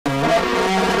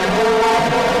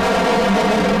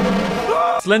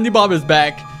Slendybob is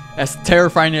back, as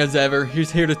terrifying as ever.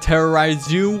 He's here to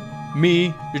terrorize you,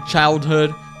 me, your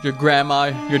childhood, your grandma,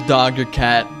 your dog, your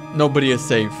cat. Nobody is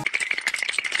safe.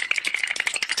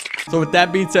 So with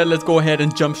that being said, let's go ahead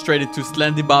and jump straight into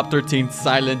Slendybob 13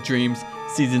 Silent Dreams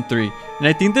Season 3. And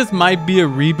I think this might be a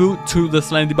reboot to the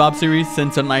Slendybob series,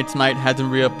 since A Night's Night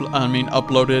hasn't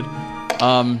uploaded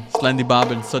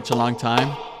Slendybob in such a long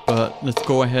time. But let's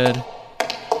go ahead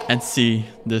and see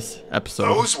this episode.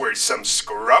 Those were some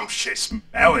scrumptious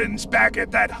melons back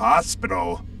at that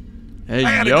hospital. Hey, I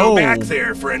had to go back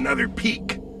there for another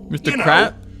peek. Mr.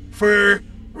 Crap? For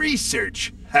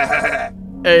research.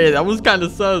 Hey, that was kind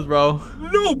of sus, bro.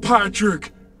 No,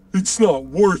 Patrick. It's not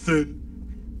worth it.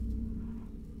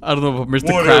 I don't know if Mr.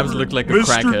 Krabs looked like a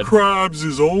crackhead. Mr. Krabs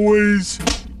is always...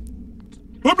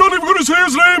 I'm not even going to say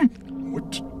his name!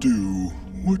 What to do?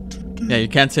 What to do? Yeah, you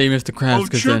can't say Mr. Krabs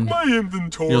because then my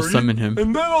inventory, you'll summon him.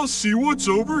 And then I'll see what's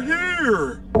over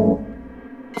here.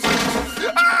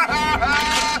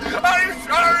 I'm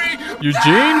sorry!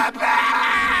 Eugene?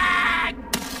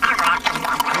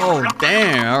 Oh,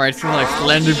 damn. Alright, seems like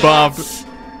Slendybob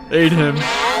ate him.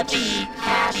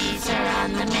 Patties are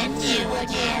on the menu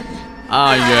again.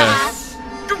 Ah, yes.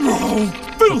 Oh,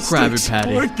 Krabby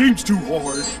Patty. That game's too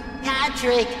hard.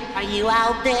 Patrick, are you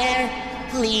out there?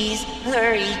 Please,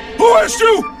 hurry. Who asked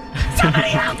you? Somebody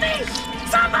help me!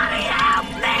 Somebody help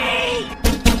me!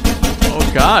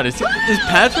 Oh, God. Is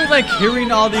Patrick, like,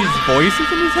 hearing all these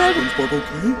voices in his head? SpongeBob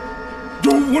okay?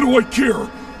 Don't, what do I care?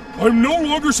 I'm no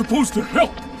longer supposed to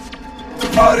help.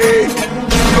 Buddy!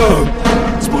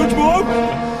 SpongeBob?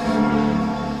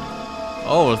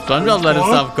 Oh, SpongeBob let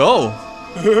himself go.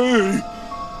 Hey.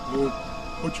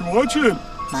 What you watching?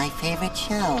 My favorite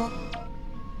show.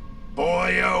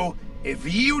 Boyo,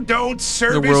 if you don't The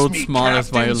service world's me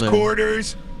smallest captain's violin.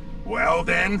 quarters, well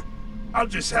then, I'll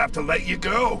just have to let you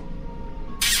go.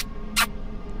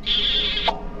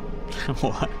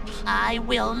 What? I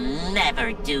will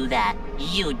never do that,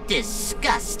 you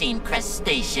disgusting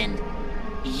crustacean.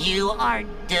 You are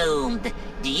doomed.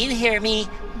 Do you hear me?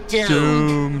 Doomed.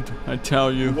 Doomed, I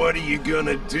tell you. What are you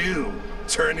gonna do?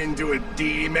 Turn into a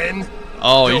demon?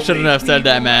 Oh, you Don't shouldn't make have said me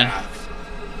that, man. laugh.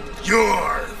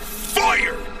 You're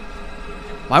fired!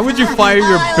 Why would you fire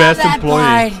your best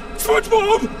employee?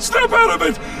 SpongeBob, step out of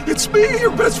it! It's me, your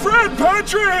best friend,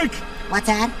 Patrick! What's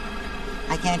that?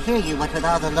 I can't hear you, what with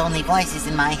all the lonely voices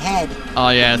in my head. Oh,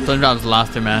 yeah, SpongeBob's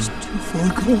lost it, man. Too far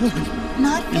gone.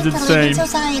 Not He's fit to live insane. in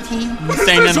society.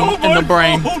 Insane It's all in the my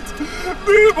brain. fault.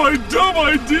 Me and my dumb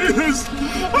ideas.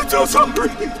 I'm so sorry.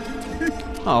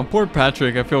 Oh, poor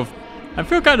Patrick. I feel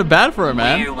kind of bad for him,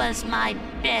 man. Where was my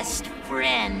best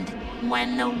friend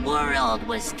when the world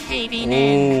was caving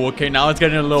in? Oh, okay, now it's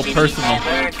getting a little Did personal. he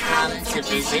ever come to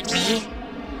visit me?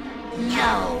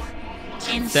 No.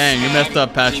 Instead, Dang, you messed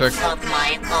up, Patrick. He took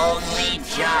my only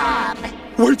job.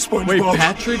 Wait, SpongeBob. Wait,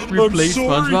 Patrick replaced I'm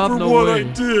sorry SpongeBob? for No what way. I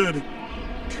did.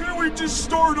 Can't we just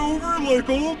start over like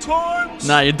old times?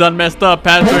 Nah, you done messed up,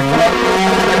 Patrick.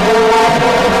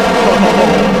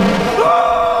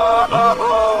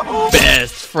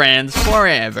 Best friends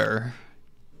forever.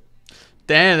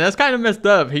 Damn, that's kind of messed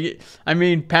up. I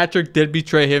mean, Patrick did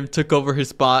betray him, took over his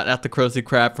spot at the Krusty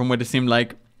Krab from what it seemed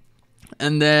like.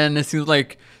 And then it seems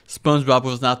like SpongeBob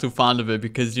was not too fond of it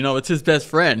because, you know, it's his best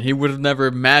friend. He would have never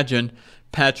imagined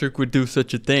Patrick would do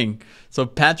such a thing. So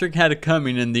Patrick had it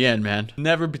coming in the end, man.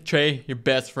 Never betray your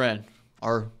best friend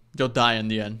or you'll die in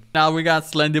the end. Now we got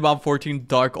Slendybob 14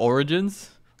 Dark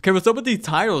Origins. Okay, what's up with these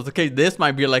titles? Okay, this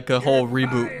might be like a whole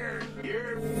reboot.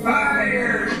 You're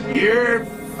fired! You're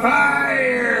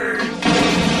fired!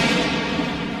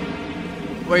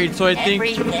 Wait, so I think...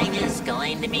 Everything is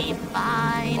going to be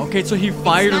fine. Okay, so he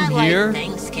fired him here? Like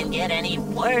things can get any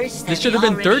worse than This should have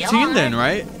been 13 then,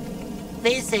 right?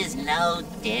 This is no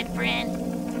different.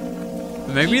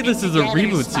 Maybe Keep this it is a together,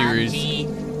 reboot Spongy.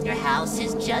 series. Your house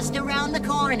is just around the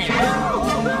corner.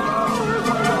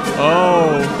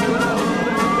 Oh.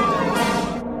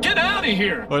 Get out of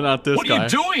here! Oh, not this What guy. are you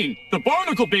doing? The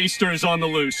barnacle baster is on the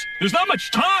loose. There's not much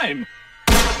time.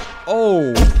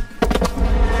 Oh.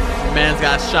 Man's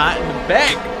got shot in the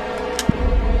back.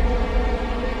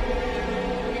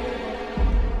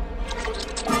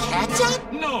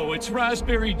 Ketchup? No, it's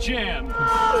raspberry jam.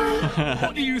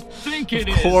 What do you think it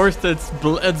is? Of course, it's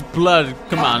blood.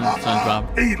 Come on,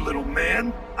 SpongeBob. Hey, little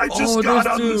man. I Oh, just got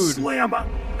this on the dude. slammer,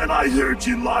 and I heard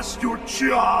you lost your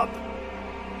job.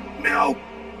 Now,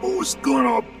 who's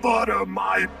gonna butter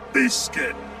my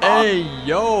biscuit? Hey,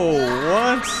 yo,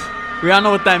 what? We all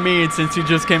know what that means since he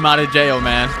just came out of jail,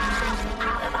 man.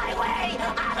 Out of my way!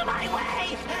 Out of my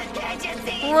way! Can't you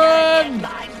see? Run!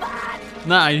 My butt?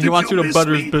 Nah, he Did wants you you to miss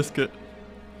butter me? his biscuit.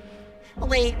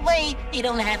 Wait, you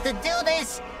don't have to do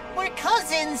this. We're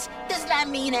cousins. Does that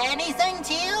mean anything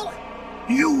to you?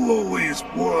 You always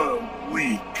were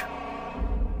weak.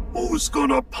 Who's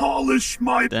gonna polish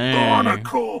my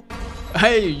barnacle?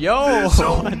 Hey, yo! There's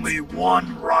only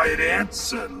one right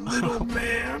answer, little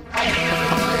man.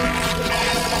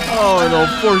 Oh no,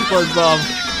 poor SpongeBob.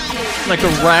 Like a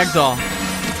ragdoll.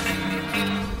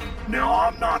 Now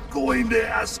I'm not going to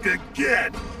ask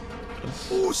again.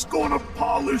 Who's gonna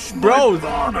polish my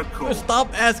barnacle?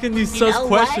 Stop asking these You sus know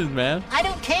questions, what? man. I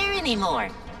don't care anymore.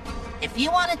 If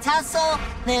you want to tussle,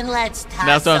 then let's tussle.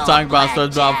 That's what I'm talking about,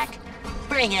 SpongeBob. Blackjack.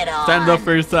 Bring it on. Stand up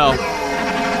for yourself.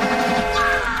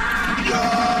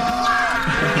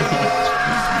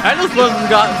 I just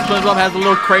SpongeBob has a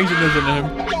little craziness in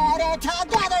him. Get it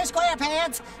together,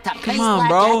 SquarePants. To face on, Blackjack,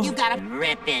 bro. You gotta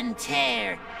rip and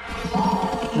tear.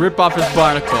 Rip off his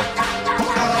barnacle.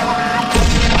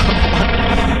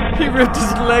 He ripped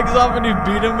his legs off and he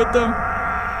beat him with them.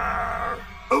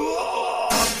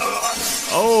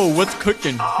 Oh, what's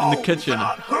cooking in the kitchen?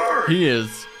 That hurt. He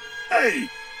is. Hey,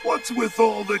 what's with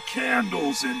all the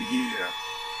candles in here?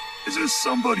 Is this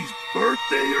somebody's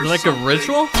birthday or Like something? a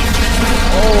ritual? Oh.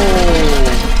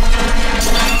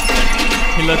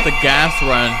 He let the gas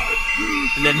run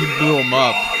and then he blew him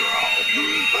up.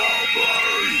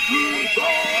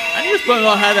 I knew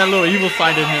SpongeBob had that little evil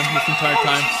side in him this entire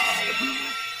time.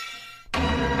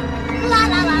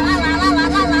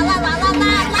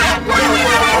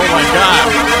 Oh my god.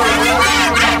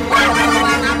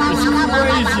 It's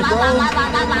crazy,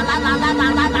 bro.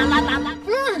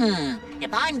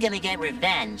 If I'm gonna get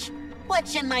revenge, what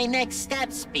should my next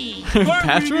steps be?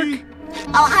 Patrick?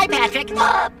 Oh, hi, Patrick.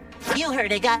 You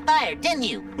heard I got fired, didn't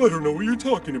you? I don't know what you're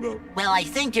talking about. Well, I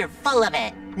think you're full of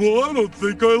it. Well, I don't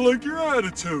think I like your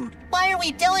attitude. Why are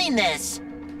we doing this?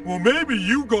 Well, maybe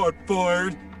you got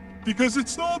fired because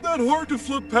it's not that hard to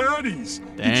flip patties.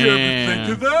 Did you ever think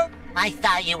of that? I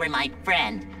thought you were my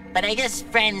friend, but I guess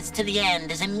friends to the end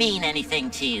doesn't mean anything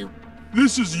to you.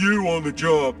 This is you on the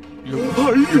job. Your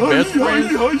best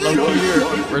friend? Low-key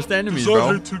your worst enemies, Does that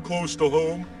bro. hit too close to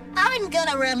home? I'm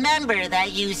gonna remember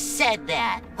that you said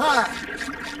that.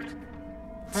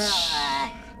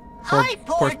 I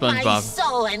poor poured my SpongeBob.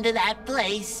 soul into that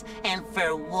place, and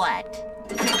for what?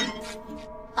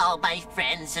 All my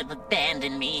friends have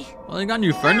abandoned me. Well, they got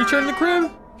new furniture in the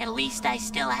crib? At least I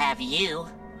still have you.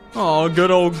 Oh,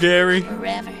 good old Gary.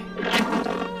 Forever.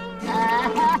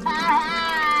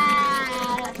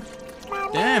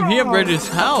 Damn, he upgraded his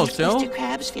house, yo. Mr.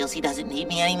 Krabs feels he doesn't need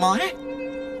me anymore.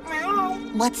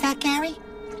 What's that, Gary?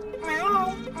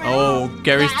 Oh,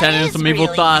 Gary's That telling is some evil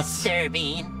really thoughts.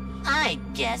 Disturbing. I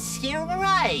guess you're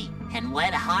right. And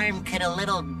what harm could a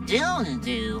little Dune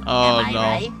do? Oh, Am I no.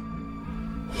 right?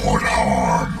 What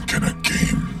harm can a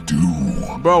game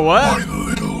do? Bro, what? My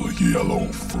little yellow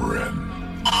friend.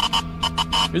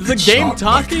 Is the game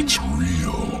talking? It's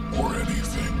real or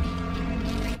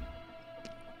anything.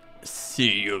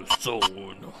 See you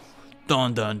soon.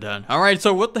 Dun dun dun. Alright,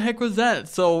 so what the heck was that?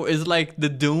 So is like the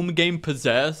Doom game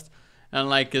possessed? And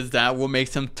like, is that what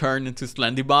makes him turn into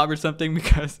Slendybob or something?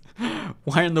 Because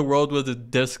why in the world was the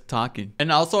disc talking?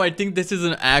 And also, I think this is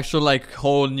an actual like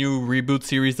whole new reboot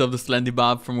series of the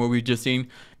Slendybob from what we've just seen.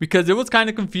 Because it was kind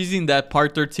of confusing that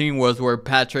part 13 was where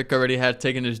Patrick already had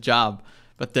taken his job.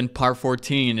 But then part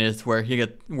 14 is where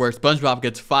where SpongeBob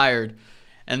gets fired.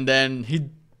 And then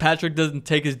Patrick doesn't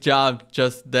take his job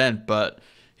just then, but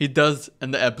he does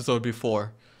in the episode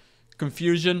before.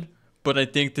 Confusion. But I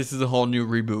think this is a whole new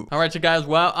reboot. Alright, you guys.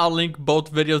 Well, I'll link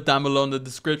both videos down below in the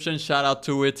description. Shout out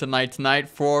to It Tonight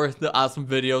for the awesome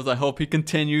videos. I hope he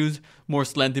continues more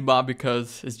Slendybob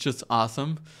because it's just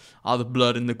awesome. All the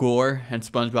blood and the gore and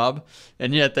SpongeBob.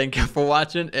 And yeah, thank you for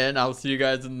watching. And I'll see you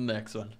guys in the next one.